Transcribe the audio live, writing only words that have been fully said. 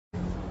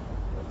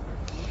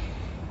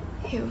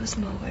He was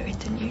more worried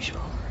than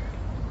usual.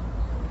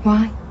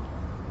 Why?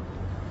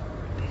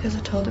 Because I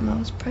told him I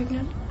was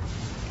pregnant.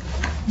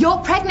 You're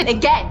pregnant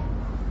again?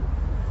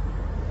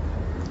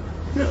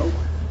 No.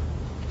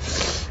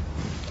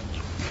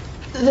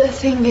 The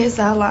thing is,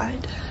 I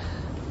lied.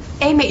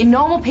 Amy,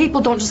 normal people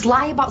don't just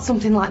lie about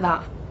something like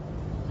that.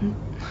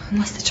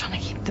 Unless they're trying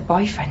to keep the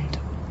boyfriend.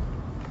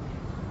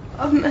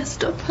 I've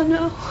messed up, I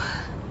know.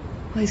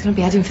 Well, he's going to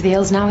be heading for the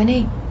hills now, isn't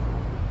he?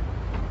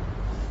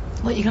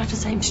 Look, you're going to have to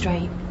set him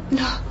straight.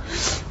 No.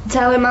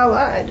 Tell him I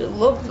lied. I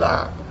love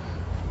that.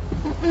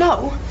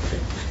 No.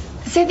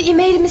 Say that you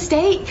made a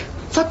mistake.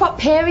 Talk about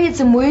periods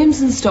and wombs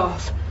and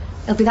stuff.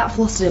 He'll be that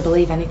flustered he'll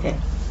believe anything.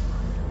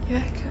 You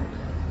reckon?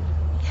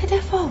 Yeah,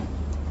 defo.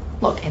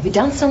 Look, he'll be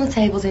dancing on the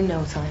tables in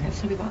no time.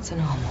 It's going to be back to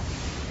normal.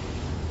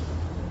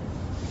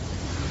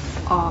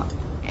 Oh,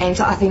 Ames,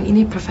 I think you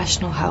need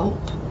professional help.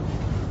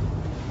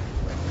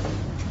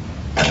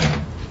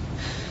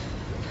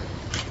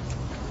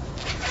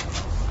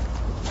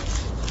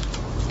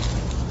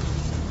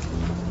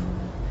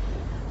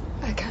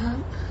 I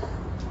can't.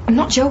 I'm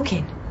not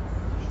joking.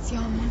 It's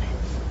your money.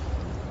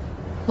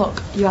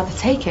 Look, you either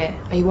take it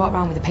or you walk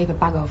around with a paper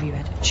bag over your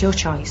head. It's your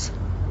choice.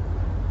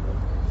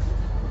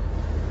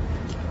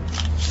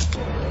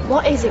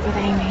 What is it with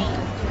Amy?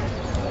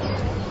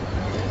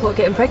 What,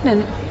 getting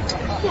pregnant?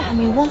 Yeah, I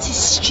mean, once is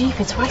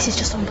stupid, twice is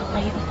just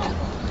unbelievable.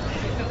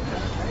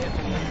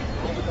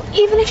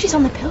 Even if she's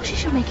on the pill, she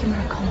should make him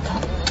her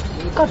contact.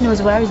 God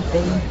knows where he's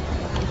been.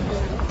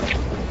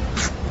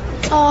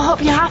 Oh, I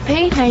hope you're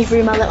happy. Now you've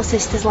ruined my little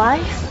sister's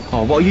life.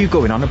 Oh, what are you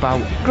going on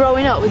about?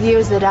 Growing up with you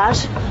as the dad,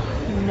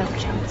 no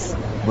chance.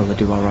 Well, I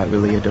do all right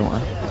with Leah, don't I?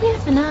 Yeah,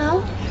 for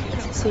now,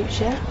 if it suits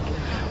you.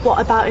 What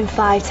about in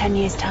 5-10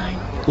 years' time?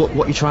 What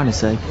are you trying to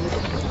say?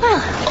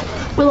 Well,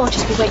 we'll all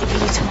just be waiting for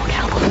you to walk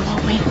out on them,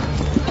 won't we?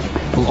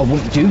 Well, I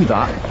wouldn't do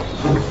that.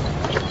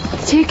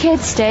 2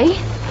 kids, Steve.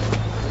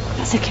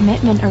 That's a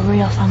commitment, a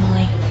real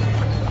family.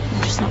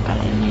 I've just not got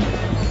it in yet.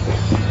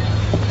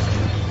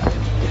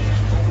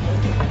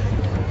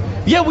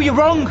 Yeah, well, you're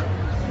wrong.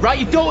 Right,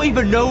 you don't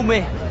even know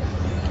me.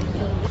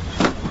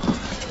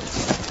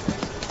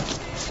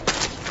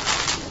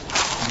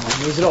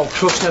 Is it all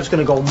crushed? I was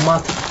going to go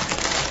mad.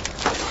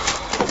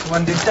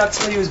 When did Dad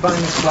tell you he was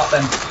buying this flat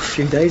then? A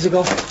few days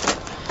ago. We're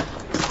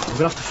going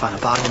to have to find a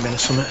bargain bin or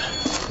something.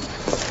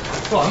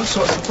 Well, so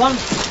what's the plan?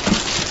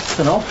 I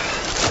don't know.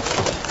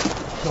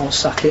 Don't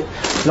sack it.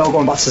 We're all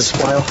going back to the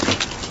squire.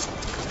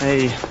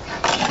 Hey,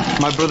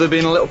 my brother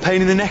being a little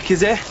pain in the neck,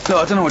 is he? Look,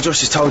 I don't know what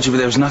Josh has told you, but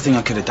there was nothing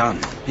I could have done.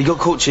 He got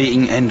caught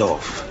cheating, end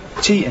of.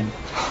 Cheating?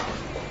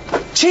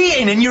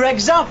 Cheating in your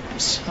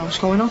exams? What's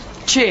going on?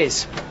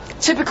 Cheers.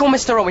 Typical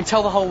Mr. Owen,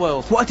 tell the whole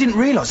world. What I didn't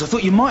realise, I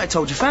thought you might have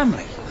told your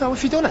family. How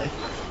have you done it?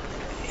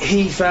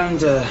 He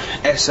found an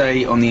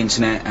essay on the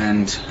internet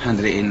and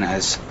handed it in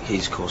as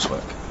his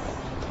coursework.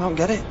 I don't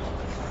get it.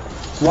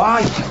 Why?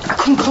 I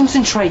couldn't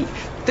concentrate.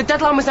 The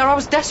deadline was there, I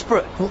was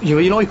desperate. Well,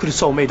 you know you could have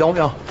told me, don't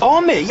you?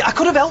 Oh, me? I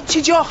could have helped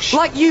you, Josh.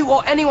 Like you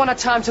or anyone had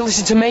time to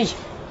listen to me.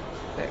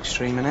 Bit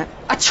extreme, innit?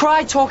 I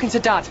tried talking to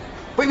Dad,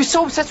 but he was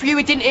so obsessed with you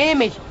he didn't hear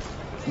me.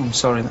 I'm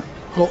sorry then.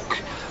 Look,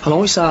 I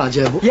know it's hard,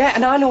 yeah, but... Yeah,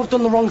 and I know I've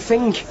done the wrong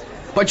thing.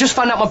 But I just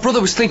found out my brother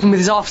was sleeping with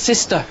his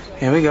half-sister.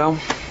 Here we go.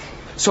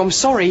 So I'm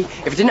sorry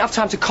if I didn't have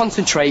time to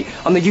concentrate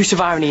on the use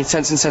of irony in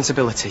Sense and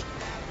Sensibility.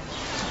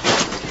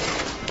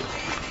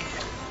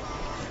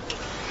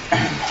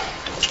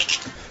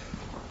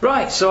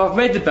 Right, so I've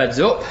made the beds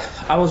up.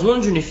 I was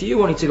wondering if you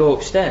wanted to go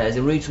upstairs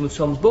and read some of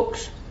Tom's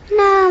books.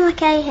 No, I'm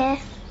okay here.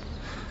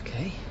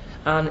 Okay.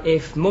 And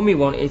if Mummy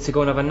wanted to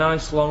go and have a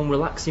nice, long,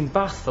 relaxing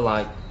bath for,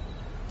 like,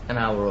 an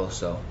hour or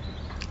so.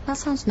 That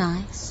sounds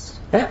nice.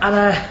 Yeah, and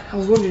I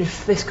was wondering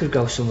if this could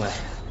go somewhere.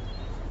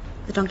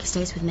 The donkey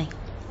stays with me.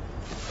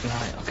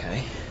 Right,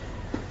 okay.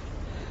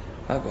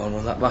 I'll go and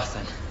run that bath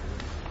then.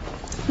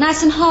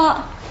 Nice and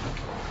hot.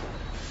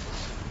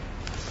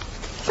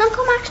 Is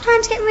Uncle Max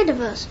trying to get rid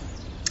of us?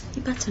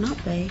 You better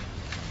not be.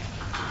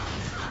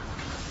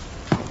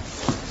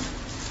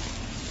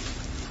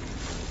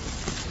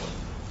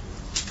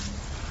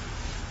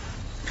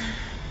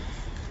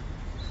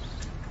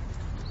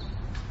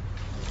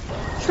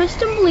 Trust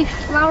don't believe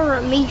flour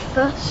at me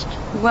first.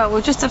 Well,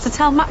 we'll just have to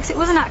tell Max it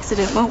was an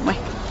accident, won't we?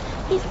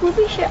 It's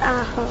rubbish at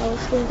our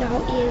house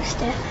without you,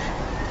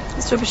 Steph.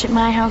 It's rubbish at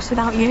my house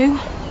without you.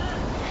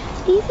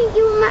 Do you think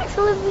you and Max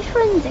will ever be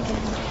friends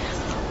again?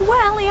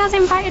 Well, he has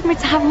invited me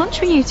to have lunch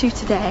with you 2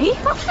 today.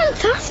 That's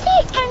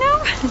fantastic. I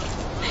know.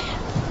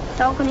 It's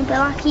all going to be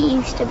like it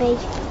used to be.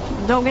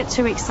 Don't get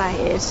too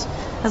excited.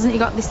 Hasn't he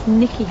got this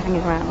Nikki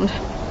hanging around?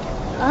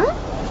 Huh?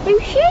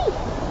 Who's she?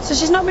 So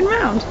she's not been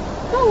round?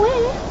 No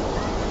way.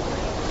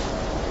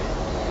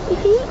 You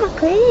can eat my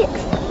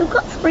cakes. We've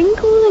got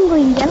sprinkles and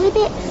green jelly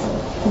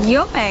bits.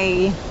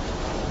 Yummy.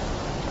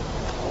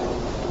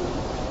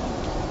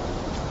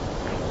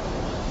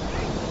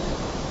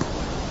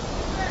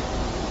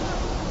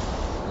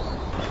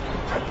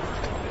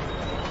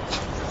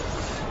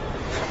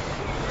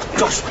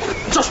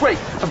 Josh, wait!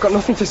 I've got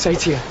nothing to say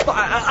to you. But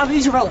I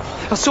need your help.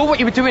 I saw what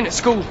you were doing at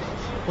school.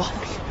 What?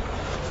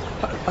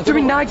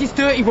 Doing Nigel's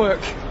dirty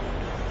work.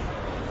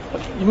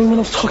 You mean when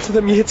I was talking to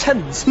them year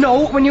 10s?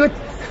 No, when you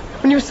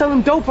were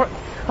selling dope or...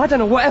 I don't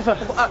know, whatever.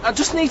 I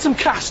just need some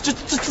cash,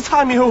 just to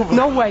tie me over.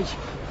 No way.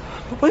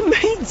 But we're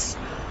mates.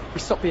 We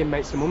stopped being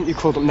mates the moment you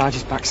crawled up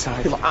Nigel's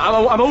backside.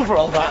 I'm over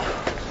all that.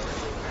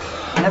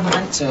 I never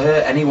meant to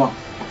hurt anyone.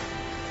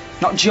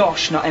 Not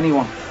Josh, not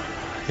anyone.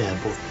 Yeah,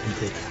 but you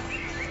did.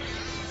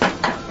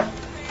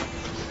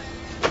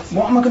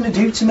 What am I going to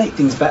do to make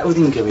things better with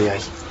him, Gilly,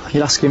 eh?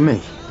 You're asking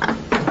me?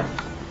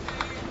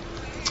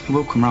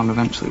 We'll come round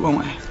eventually, won't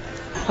we?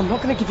 I'm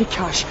not going to give you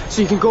cash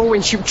so you can go away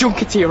and shoot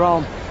junkie to your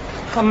arm.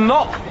 I'm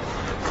not.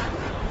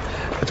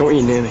 I don't want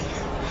you near me.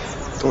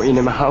 I don't want you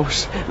near my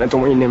house, and I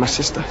don't want you near my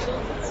sister.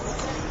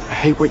 I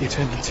hate what you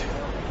turned into.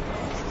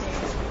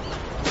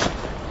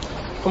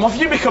 And what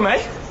have you become,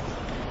 eh?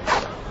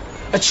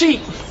 A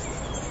cheat.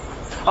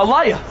 A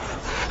liar.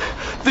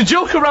 The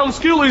joke around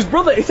school whose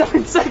brother is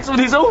having sex with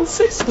his own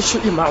sister.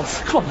 Shut your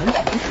mouth. Come on,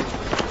 then.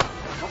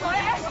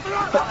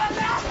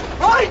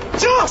 Right,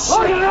 Josh!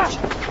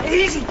 Oh,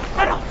 easy.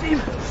 Head off him.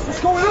 What's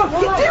going on?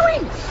 What are you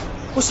doing?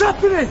 What's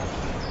happening?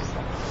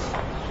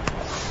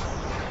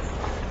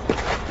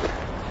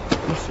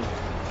 Nothing.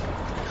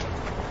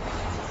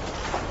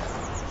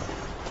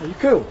 Are you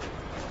cool?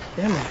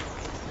 Yeah, man.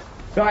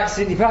 Right,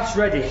 Cindy, bath's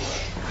ready.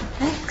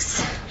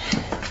 Thanks.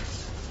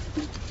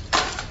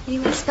 Are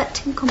you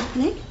expecting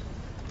company?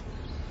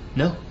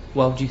 No?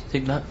 Why would you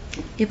think that?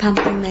 You're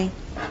pampering me.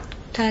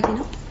 Tidying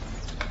up.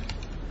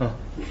 Oh.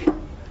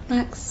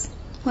 Max,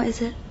 what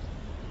is it?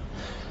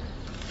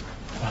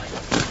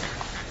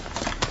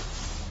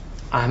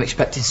 I'm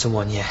expecting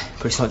someone, yeah,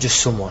 but it's not just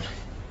someone.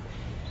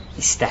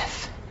 It's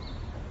Steph.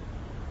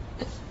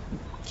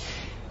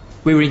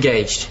 We were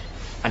engaged,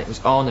 and it was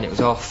on and it was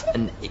off,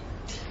 and it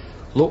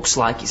looks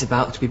like it's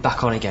about to be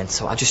back on again,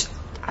 so I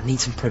need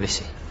some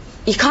privacy.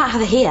 You can't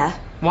have her here.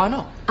 Why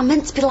not? I'm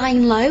meant to be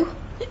lying low.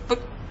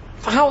 But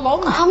for how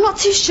long? I'm not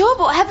too sure,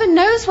 but heaven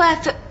knows where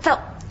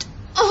that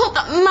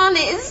man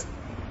is.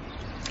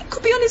 He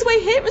could be on his way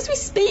here as we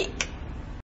speak.